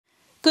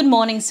Good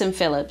morning, St.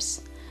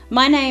 Phillips.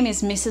 My name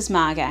is Mrs.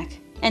 Margach,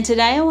 and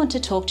today I want to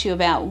talk to you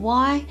about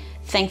why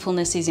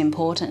thankfulness is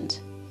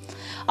important.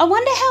 I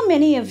wonder how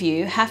many of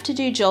you have to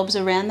do jobs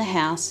around the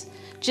house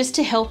just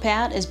to help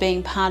out as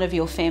being part of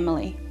your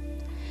family.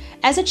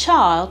 As a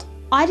child,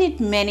 I did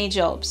many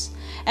jobs,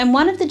 and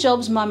one of the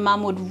jobs my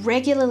mum would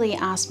regularly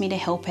ask me to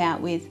help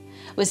out with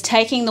was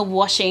taking the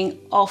washing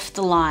off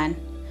the line.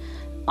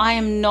 I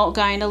am not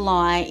going to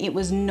lie, it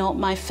was not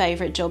my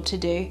favourite job to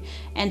do,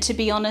 and to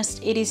be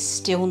honest, it is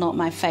still not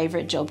my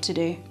favourite job to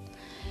do.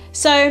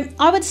 So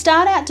I would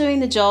start out doing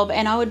the job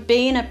and I would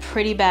be in a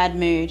pretty bad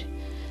mood.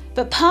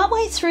 But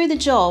partway through the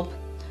job,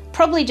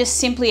 probably just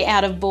simply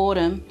out of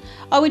boredom,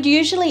 I would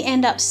usually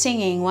end up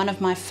singing one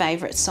of my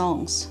favourite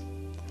songs.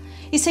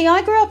 You see,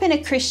 I grew up in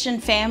a Christian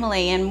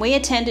family and we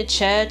attended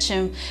church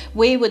and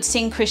we would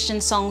sing Christian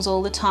songs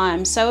all the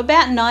time. So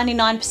about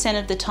 99%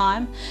 of the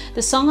time,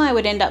 the song I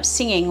would end up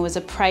singing was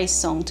a praise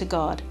song to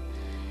God.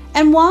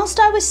 And whilst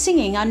I was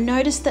singing, I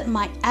noticed that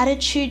my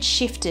attitude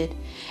shifted,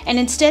 and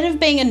instead of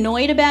being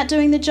annoyed about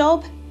doing the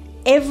job,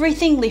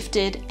 everything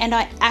lifted and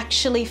I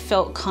actually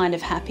felt kind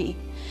of happy.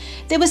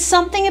 There was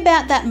something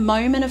about that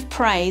moment of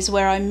praise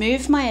where I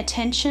moved my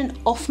attention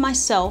off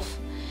myself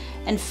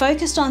and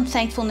focused on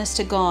thankfulness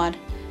to God,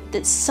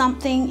 that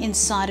something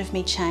inside of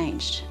me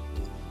changed.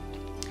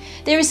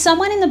 There is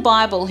someone in the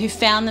Bible who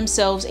found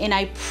themselves in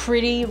a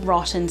pretty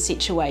rotten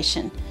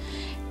situation,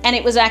 and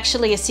it was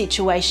actually a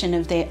situation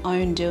of their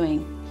own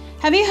doing.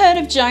 Have you heard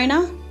of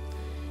Jonah?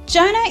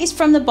 Jonah is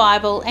from the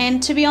Bible,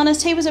 and to be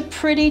honest, he was a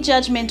pretty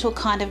judgmental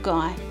kind of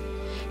guy.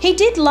 He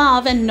did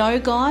love and know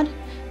God,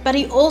 but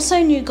he also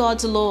knew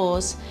God's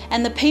laws,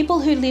 and the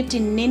people who lived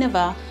in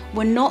Nineveh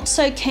were not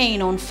so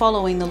keen on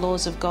following the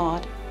laws of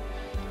God.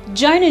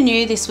 Jonah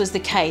knew this was the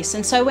case,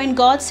 and so when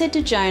God said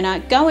to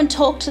Jonah, "Go and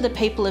talk to the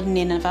people of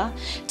Nineveh,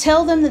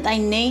 tell them that they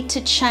need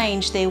to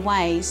change their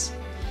ways,"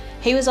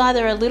 he was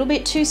either a little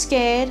bit too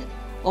scared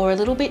or a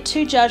little bit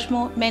too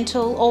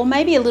judgmental, or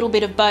maybe a little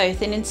bit of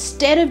both, and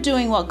instead of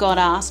doing what God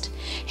asked,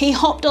 he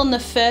hopped on the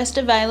first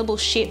available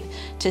ship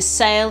to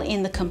sail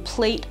in the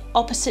complete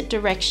opposite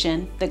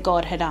direction that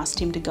God had asked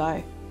him to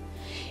go.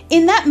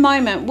 In that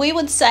moment, we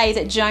would say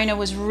that Jonah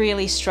was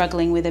really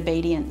struggling with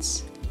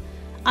obedience.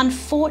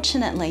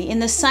 Unfortunately, in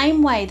the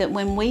same way that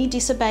when we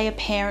disobey a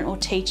parent or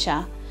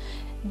teacher,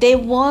 there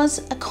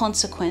was a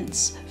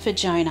consequence for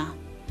Jonah.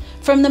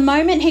 From the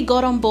moment he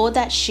got on board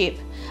that ship,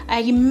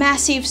 a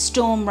massive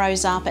storm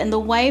rose up and the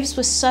waves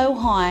were so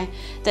high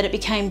that it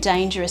became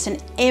dangerous,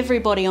 and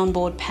everybody on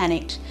board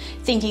panicked,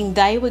 thinking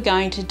they were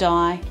going to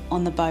die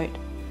on the boat.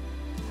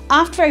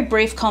 After a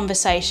brief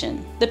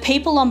conversation, the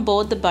people on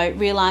board the boat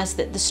realised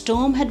that the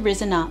storm had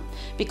risen up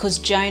because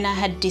Jonah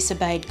had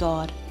disobeyed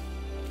God.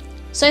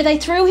 So they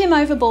threw him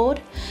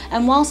overboard,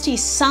 and whilst he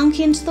sunk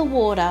into the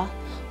water,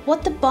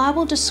 what the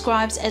Bible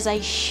describes as a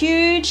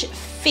huge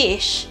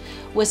fish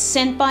was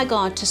sent by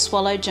God to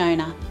swallow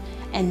Jonah,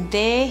 and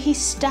there he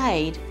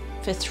stayed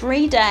for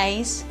 3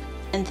 days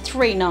and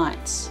 3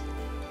 nights.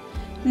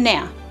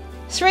 Now,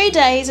 3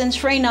 days and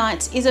 3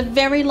 nights is a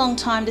very long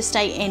time to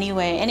stay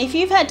anywhere, and if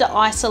you've had to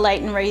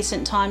isolate in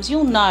recent times,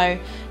 you'll know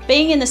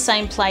being in the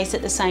same place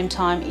at the same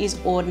time is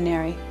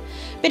ordinary.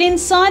 But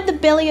inside the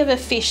belly of a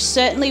fish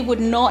certainly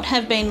would not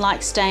have been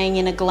like staying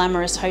in a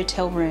glamorous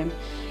hotel room.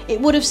 It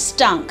would have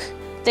stunk.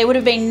 There would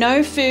have been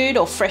no food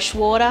or fresh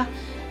water,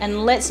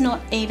 and let's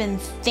not even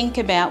think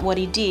about what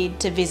he did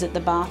to visit the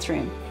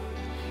bathroom.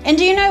 And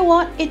do you know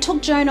what? It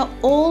took Jonah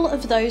all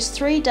of those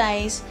 3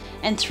 days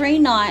and 3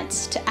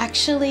 nights to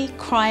actually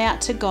cry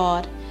out to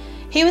God.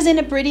 He was in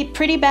a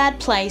pretty bad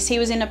place, he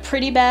was in a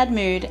pretty bad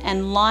mood,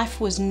 and life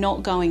was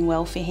not going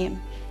well for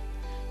him.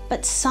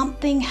 But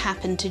something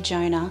happened to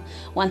Jonah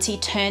once he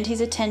turned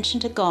his attention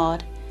to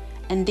God,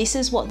 and this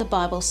is what the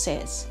Bible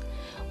says: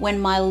 "When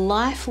my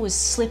life was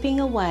slipping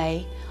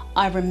away,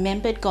 I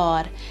remembered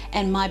God,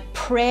 and my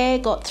prayer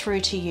got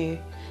through to you.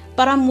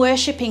 But I'm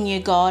worshipping you,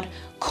 God,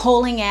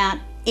 calling out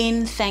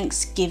in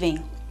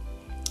thanksgiving.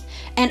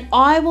 And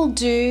I will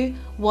do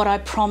what I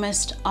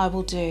promised I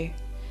will do."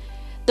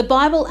 The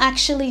Bible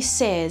actually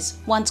says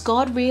once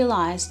God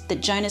realised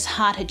that Jonah's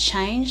heart had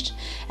changed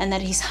and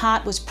that his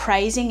heart was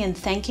praising and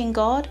thanking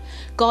God,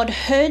 God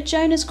heard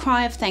Jonah's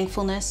cry of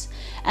thankfulness,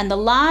 and the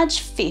large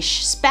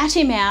fish spat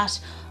him out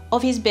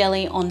of his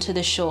belly onto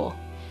the shore.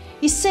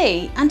 You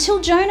see,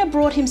 until Jonah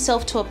brought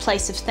himself to a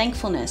place of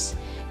thankfulness,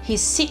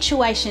 his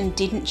situation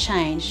didn't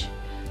change.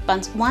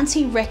 But once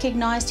he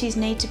recognised his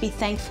need to be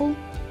thankful,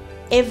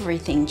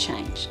 everything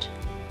changed.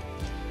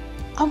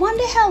 I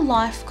wonder how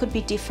life could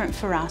be different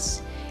for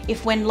us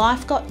if, when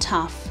life got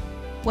tough,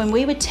 when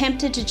we were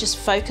tempted to just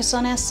focus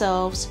on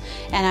ourselves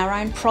and our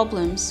own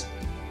problems,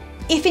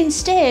 if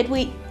instead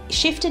we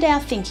shifted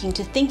our thinking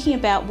to thinking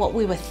about what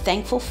we were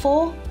thankful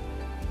for,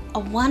 I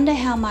wonder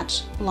how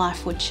much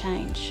life would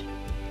change.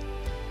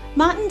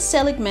 Martin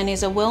Seligman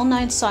is a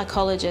well-known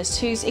psychologist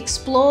who's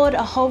explored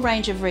a whole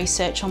range of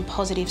research on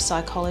positive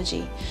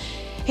psychology.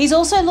 He's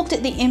also looked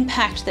at the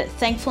impact that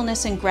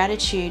thankfulness and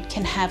gratitude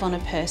can have on a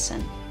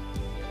person.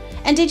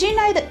 And did you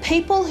know that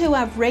people who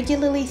are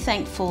regularly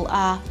thankful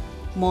are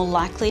more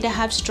likely to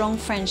have strong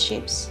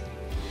friendships?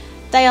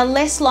 They are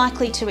less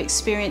likely to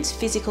experience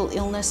physical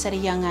illness at a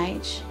young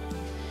age.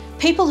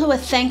 People who are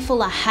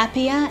thankful are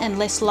happier and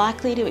less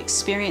likely to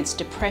experience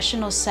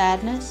depression or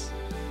sadness.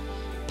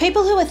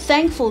 People who are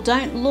thankful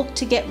don't look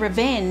to get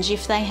revenge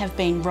if they have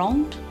been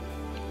wronged.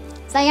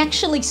 They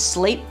actually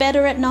sleep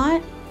better at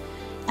night,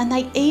 and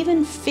they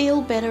even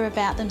feel better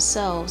about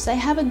themselves. They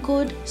have a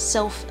good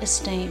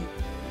self-esteem.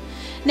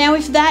 Now,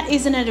 if that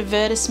isn't an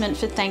advertisement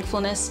for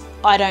thankfulness,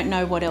 I don't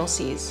know what else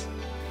is.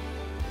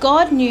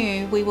 God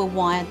knew we were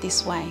wired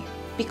this way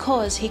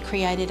because He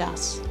created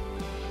us.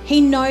 He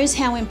knows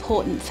how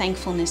important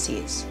thankfulness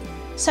is.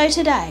 So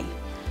today,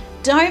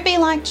 don't be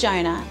like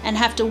Jonah and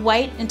have to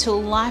wait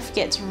until life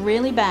gets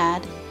really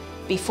bad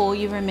before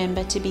you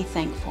remember to be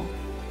thankful.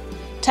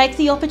 Take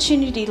the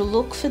opportunity to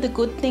look for the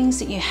good things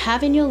that you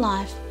have in your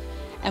life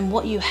and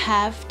what you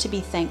have to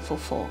be thankful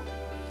for.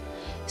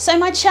 So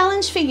my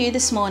challenge for you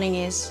this morning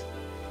is,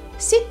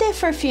 sit there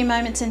for a few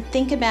moments and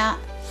think about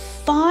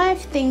 5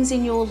 things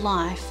in your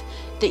life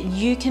that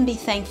you can be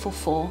thankful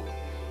for,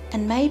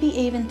 and maybe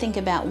even think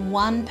about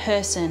one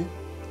person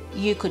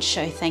you could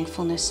show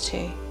thankfulness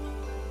to.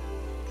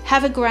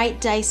 Have a great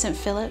day, St.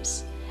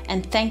 Philip's,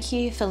 and thank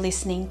you for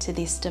listening to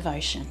this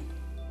devotion.